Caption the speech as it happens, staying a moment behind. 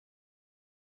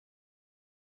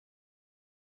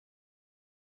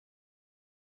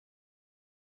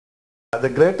The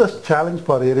greatest challenge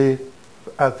for IRRI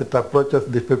as it approaches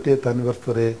the 50th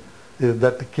anniversary is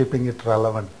that keeping it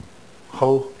relevant.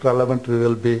 How relevant we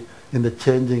will be in the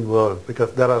changing world,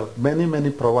 because there are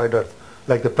many providers,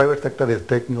 like the private sector is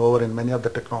taking over in many of the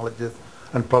technologies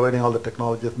and providing all the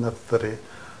technologies necessary,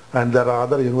 and there are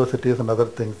other universities and other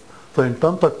things. So in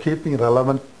terms of keeping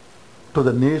relevant to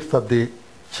the needs of the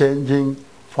changing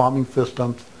farming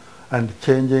systems and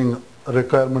changing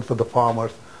requirements of the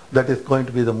farmers, that is going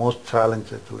to be the most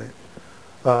challenge actually.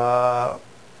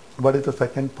 What is the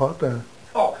second part? The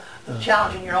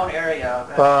challenge in your own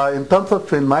area. In terms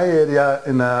of in my area,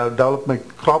 in development,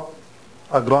 crop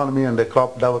agronomy and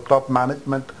crop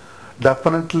management,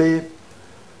 definitely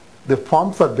the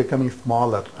farms are becoming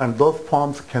smaller and those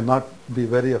farms cannot be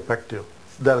very effective.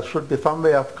 There should be some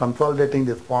way of consolidating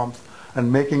these farms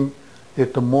and making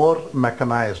it more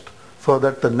mechanized so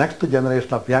that the next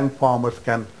generation of young farmers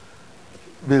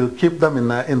will keep them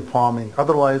in farming.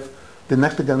 Otherwise, the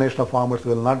next generation of farmers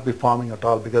will not be farming at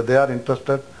all, because they are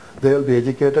interested, they will be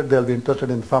educated, they will be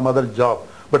interested in some other job.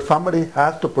 But somebody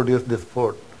has to produce this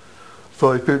food.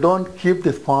 So if you don't keep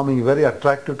this farming very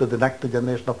attractive to the next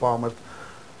generation of farmers,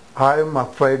 I am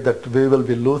afraid that we will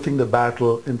be losing the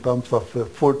battle in terms of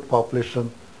food population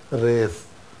race.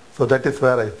 So that is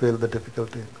where I feel the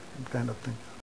difficulty kind of thing.